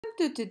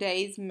To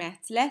today's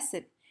maths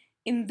lesson.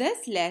 In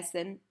this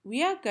lesson,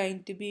 we are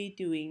going to be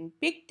doing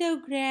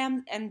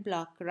pictograms and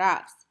block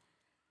graphs.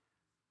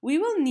 We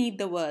will need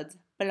the words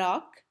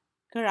block,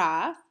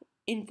 graph,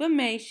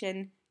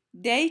 information,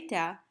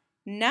 data,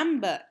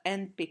 number,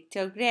 and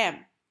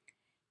pictogram.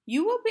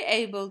 You will be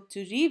able to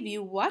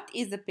review what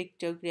is a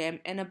pictogram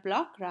and a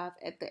block graph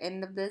at the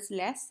end of this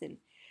lesson.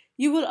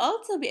 You will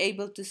also be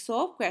able to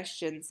solve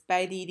questions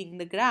by reading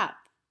the graph.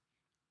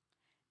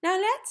 Now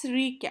let's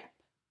recap.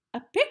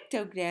 A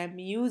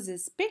pictogram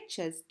uses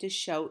pictures to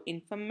show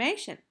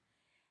information.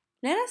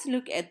 Let us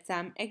look at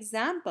some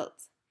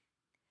examples.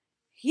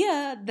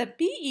 Here, the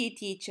PE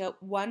teacher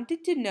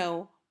wanted to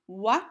know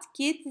what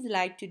kids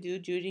like to do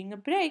during a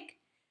break.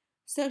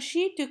 So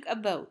she took a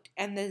vote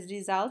and the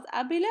results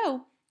are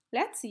below.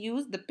 Let's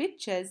use the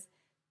pictures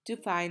to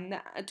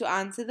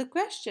answer the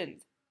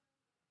questions.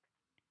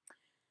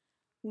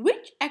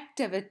 Which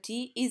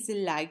activity is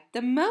liked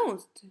the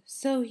most?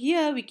 So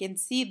here we can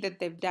see that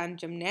they've done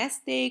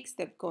gymnastics,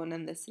 they've gone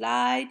on the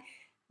slide,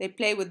 they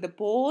play with the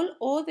ball,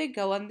 or they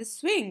go on the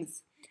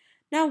swings.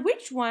 Now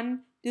which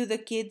one do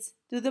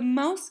the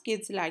most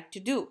kids like to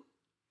do?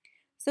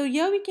 So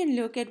here we can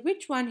look at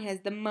which one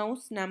has the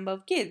most number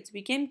of kids.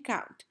 We can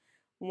count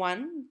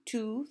 1,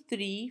 2,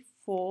 3,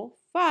 4,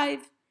 5.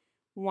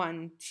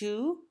 1,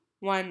 2,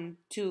 1,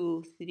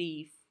 2,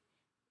 3,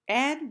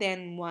 and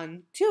then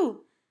 1,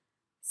 2.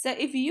 So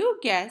if you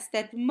guess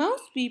that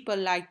most people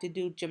like to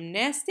do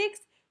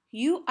gymnastics,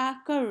 you are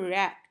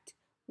correct.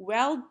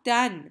 Well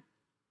done.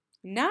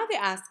 Now they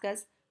ask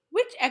us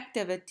which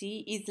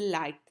activity is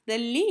liked the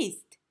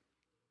least.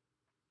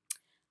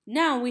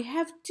 Now we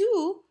have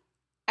two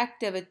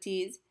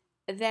activities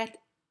that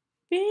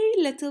very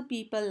little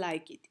people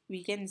like it.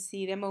 We can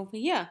see them over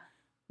here.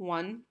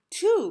 1,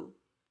 2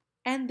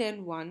 and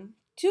then 1,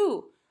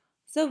 2.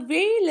 So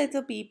very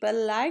little people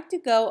like to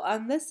go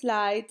on the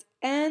slides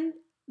and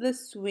the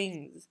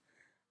swings.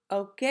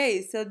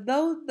 Okay, so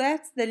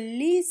that's the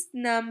least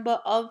number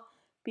of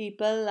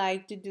people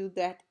like to do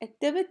that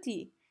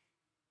activity.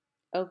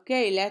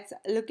 Okay, let's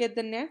look at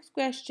the next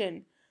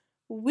question.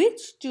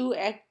 Which two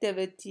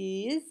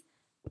activities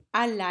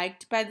are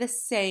liked by the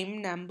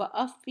same number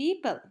of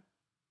people?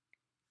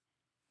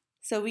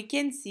 So we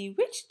can see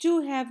which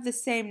two have the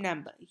same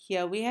number.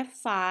 Here we have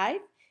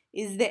 5.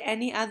 Is there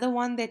any other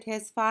one that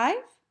has 5?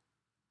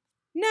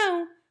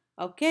 No.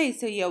 Okay,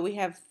 so here we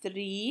have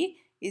 3.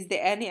 Is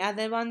there any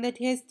other one that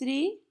has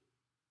 3?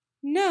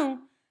 No.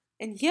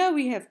 And here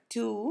we have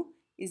 2.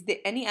 Is there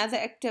any other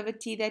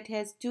activity that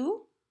has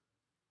 2?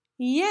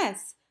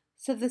 Yes.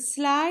 So the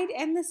slide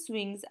and the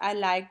swings are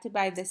liked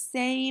by the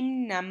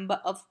same number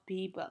of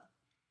people.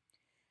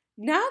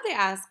 Now they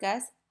ask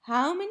us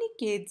how many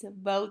kids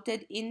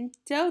voted in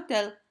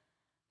total.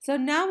 So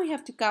now we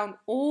have to count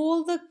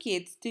all the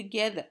kids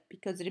together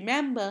because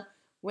remember,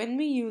 when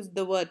we use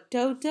the word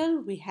total,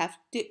 we have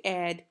to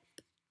add.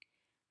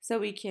 So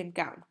we can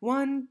count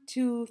 1,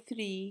 2,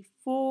 3,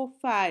 4,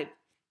 5,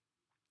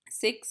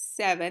 6,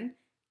 7,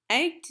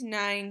 8,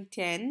 9,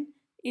 10,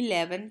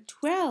 11,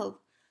 12.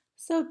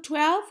 So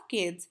 12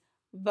 kids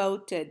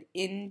voted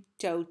in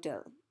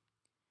total.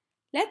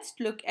 Let's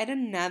look at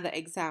another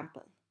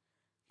example.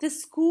 The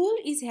school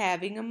is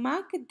having a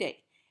market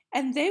day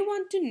and they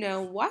want to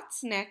know what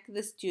snack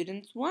the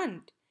students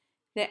want.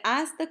 They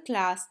asked the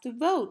class to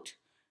vote.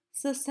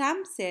 So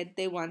some said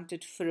they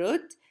wanted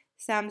fruit,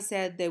 some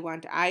said they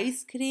want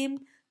ice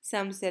cream,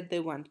 some said they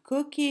want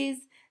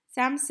cookies,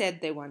 some said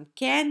they want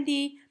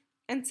candy,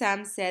 and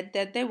some said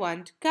that they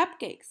want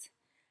cupcakes.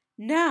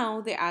 Now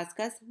they ask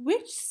us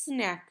which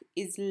snack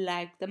is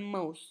liked the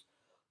most.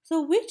 So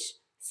which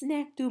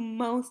snack do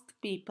most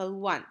people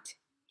want?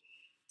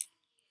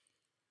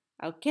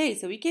 Okay,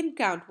 so we can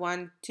count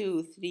 1,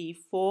 2, 3,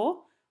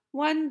 4.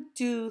 1,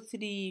 2,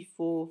 3,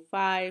 4,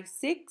 5,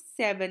 6,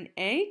 7,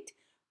 8.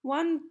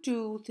 1,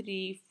 2,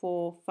 3,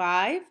 4,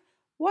 5.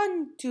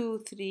 1, 2,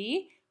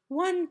 3.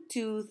 1,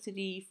 2,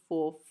 3,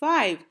 4,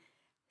 5.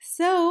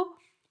 So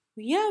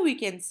here we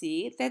can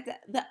see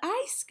that the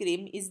ice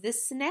cream is the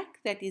snack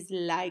that is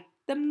liked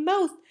the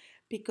most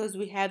because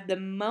we have the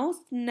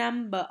most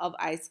number of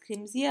ice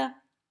creams here.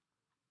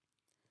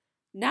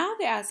 Now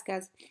they ask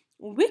us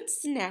which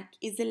snack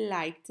is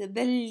liked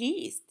the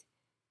least.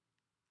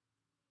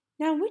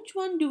 Now which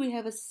one do we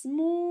have a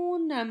small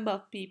number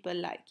of people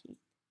liking?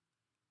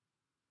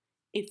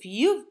 If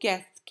you've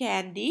guessed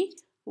candy,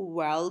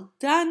 well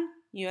done,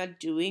 you are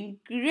doing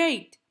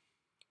great.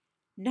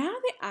 Now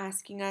they're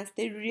asking us,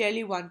 they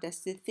really want us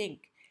to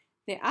think.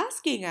 They're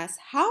asking us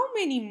how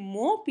many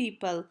more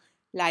people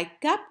like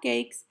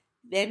cupcakes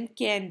than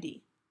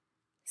candy.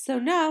 So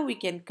now we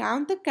can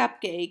count the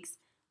cupcakes.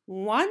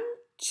 1,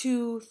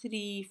 2,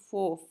 3,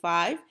 4,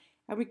 5,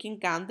 and we can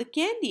count the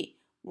candy.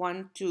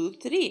 1, 2,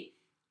 3.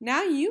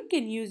 Now you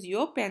can use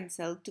your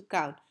pencil to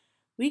count.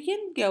 We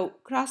can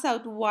cross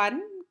out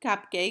one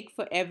cupcake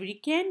for every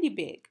candy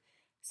bag.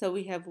 So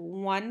we have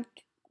one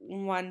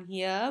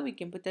here. We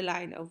can put a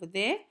line over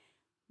there.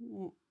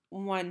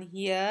 One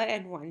here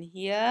and one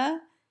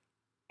here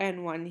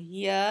and one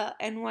here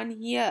and one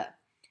here.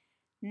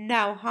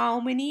 Now, how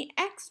many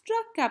extra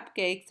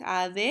cupcakes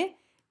are there?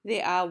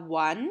 There are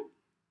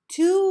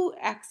two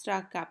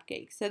extra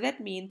cupcakes. So that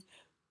means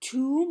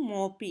two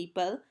more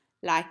people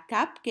like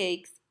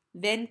cupcakes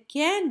than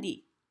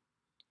candy.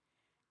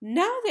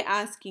 Now they're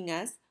asking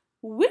us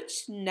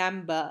which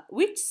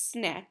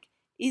snack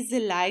is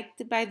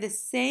liked by the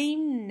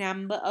same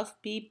number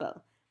of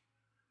people.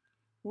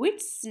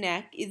 Which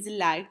snack is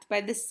liked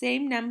by the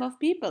same number of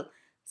people?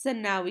 So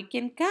now we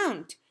can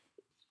count.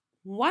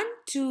 1,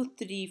 2,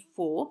 3,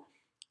 4.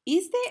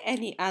 Is there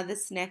any other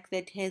snack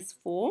that has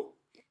 4?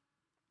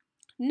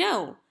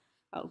 No.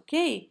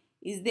 Okay.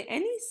 Is there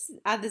any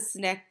other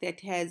snack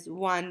that has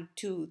 1,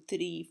 2,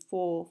 3,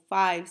 4,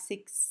 5,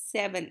 6,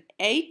 7,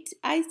 8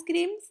 ice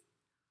creams?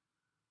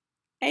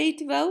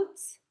 8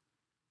 votes?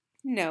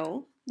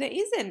 No, there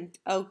isn't.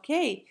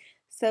 Okay.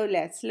 So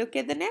let's look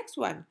at the next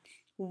one.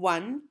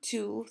 1,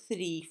 2,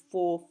 3,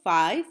 4,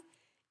 5.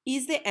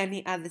 Is there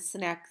any other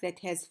snack that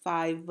has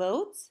 5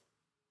 votes?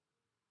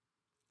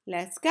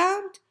 Let's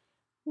count.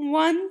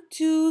 1,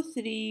 2,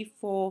 3,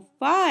 4,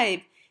 5.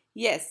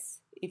 Yes,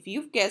 if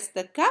you've guessed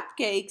the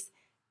cupcakes,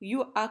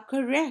 you are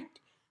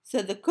correct.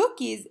 So the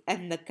cookies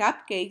and the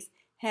cupcakes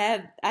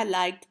are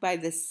liked by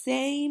the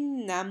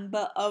same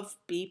number of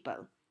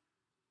people.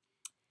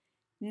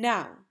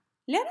 Now,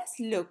 let us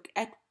look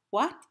at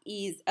what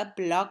is a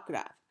block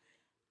graph.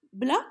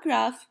 Block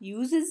graph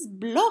uses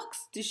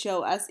blocks to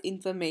show us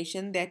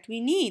information that we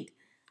need.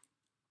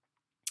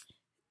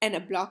 And a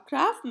block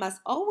graph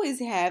must always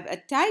have a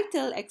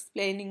title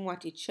explaining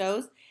what it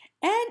shows,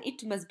 and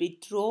it must be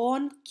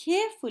drawn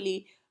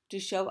carefully to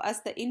show us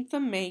the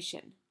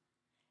information.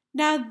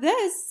 Now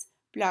this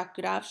block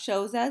graph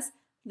shows us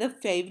the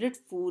favorite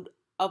food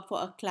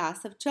for a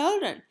class of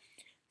children.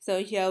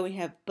 So here we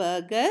have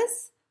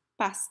burgers,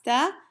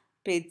 pasta,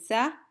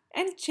 pizza,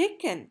 and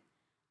chicken.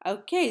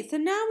 Okay, so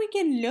now we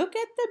can look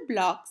at the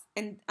blocks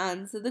and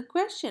answer the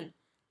question.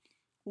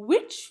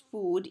 Which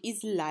food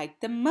is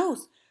liked the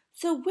most?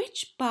 So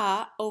which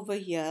bar over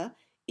here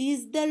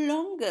is the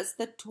longest,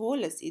 the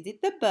tallest? Is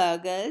it the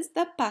burgers,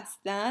 the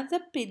pasta, the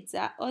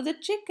pizza, or the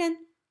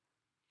chicken?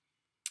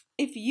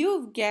 If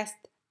you've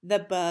guessed the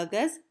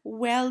burgers,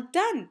 well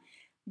done.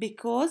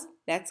 Because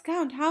let's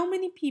count how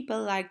many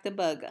people like the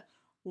burger.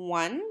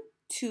 1,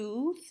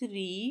 2,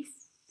 3,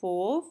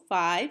 4,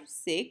 5,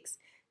 6,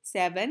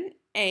 7,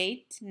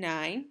 8,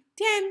 9,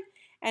 10.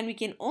 And we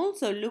can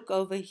also look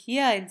over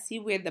here and see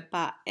where the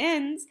bar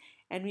ends,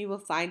 and we will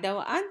find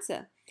our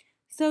answer.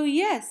 So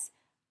yes,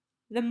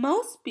 the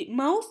most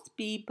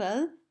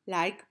people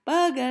like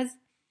burgers.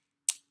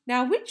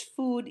 Now, which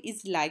food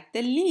is like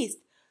the least?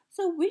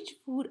 So which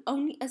food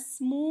only a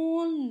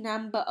small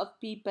number of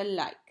people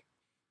like?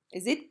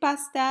 Is it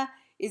pasta?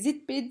 Is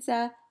it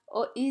pizza?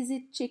 Or is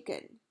it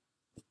chicken?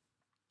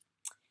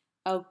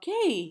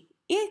 Okay,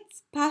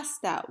 it's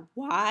pasta.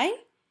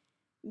 Why?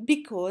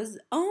 Because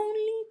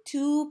only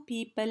 2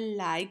 people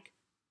like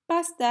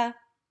pasta.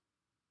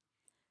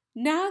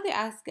 Now they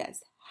ask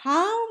us,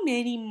 how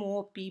many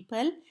more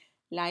people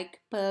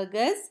like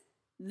burgers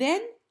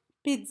than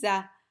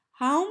pizza?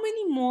 How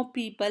many more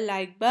people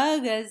like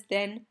burgers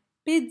than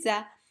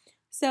pizza?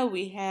 So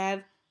we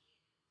have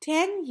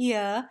 10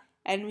 here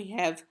and we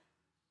have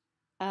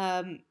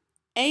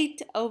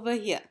 8 over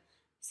here.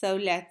 So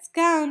let's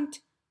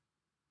count.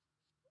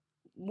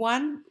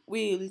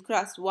 We'll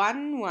cross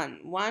 1,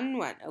 1, 1,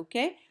 1,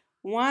 okay?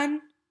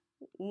 1,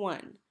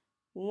 1,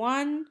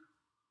 1,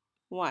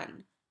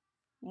 1.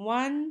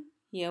 1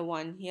 here,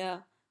 1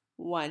 here,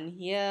 1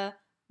 here,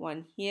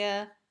 1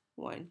 here,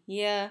 1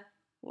 here,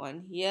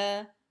 1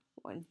 here,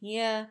 1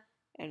 here,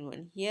 and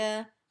 1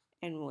 here,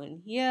 and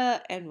 1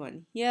 here, and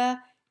 1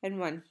 here, and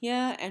 1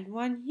 here, and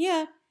 1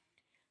 here.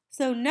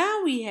 So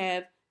now we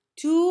have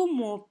 2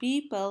 more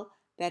people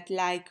that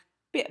like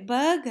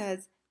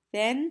burgers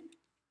than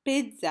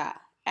pizza.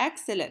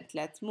 Excellent.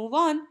 Let's move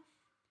on.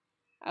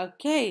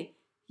 Okay,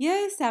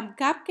 here are some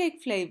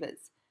cupcake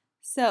flavors.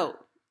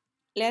 So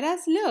let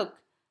us look.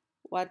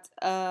 Let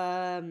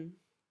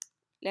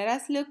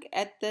us look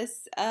at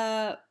this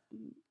bar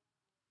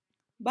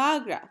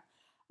graph.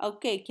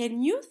 Okay,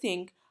 can you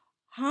think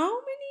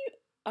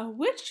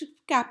which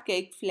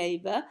cupcake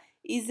flavor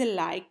is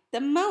liked the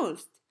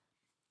most?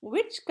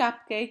 Which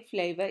cupcake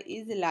flavor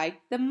is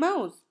liked the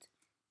most?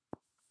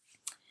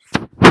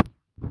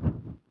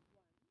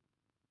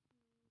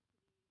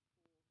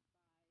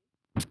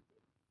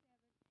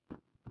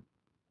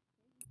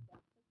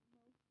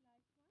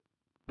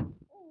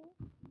 Or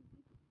is it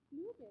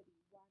blueberry?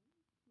 1,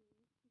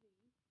 2,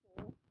 3,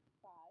 4,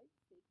 5,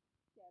 6,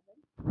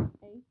 7,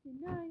 8,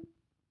 and 9.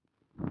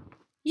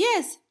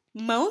 Yes,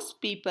 most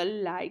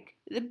people like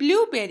the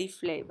blueberry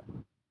flavor.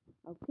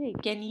 Okay,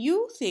 can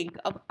you think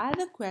of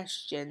other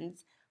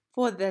questions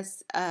for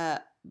this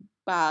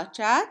bar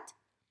chart?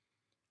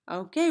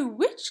 Okay,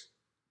 which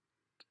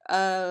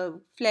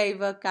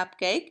flavor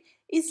cupcake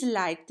is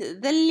liked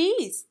the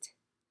least?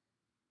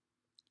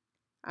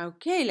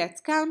 Okay,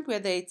 let's count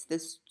whether it's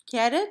the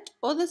carrot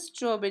or the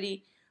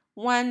strawberry.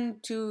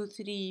 1, 2,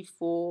 3,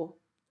 4,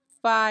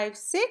 5,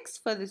 6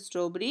 for the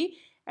strawberry,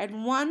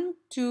 and 1,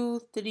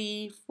 2,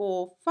 3,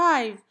 4,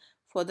 5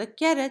 for the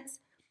carrots.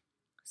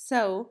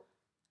 So,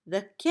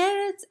 the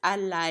carrots are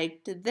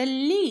liked the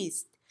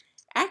least.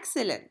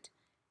 Excellent.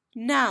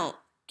 Now,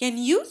 can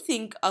you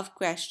think of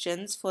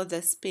questions for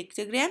this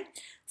pictogram?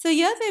 So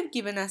here they've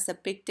given us a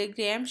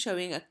pictogram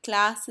showing a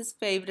class's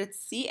favorite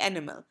sea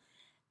animal.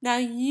 Now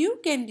you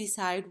can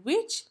decide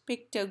which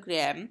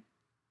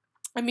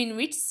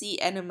which sea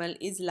animal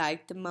is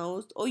liked the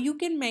most, or you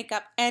can make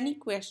up any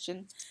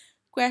questions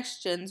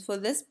for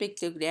this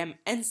pictogram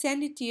and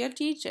send it to your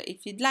teacher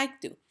if you'd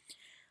like to.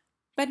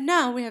 But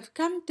now we have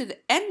come to the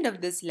end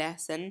of this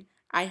lesson.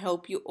 I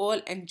hope you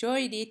all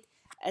enjoyed it.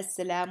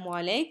 Assalamu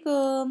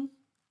alaikum.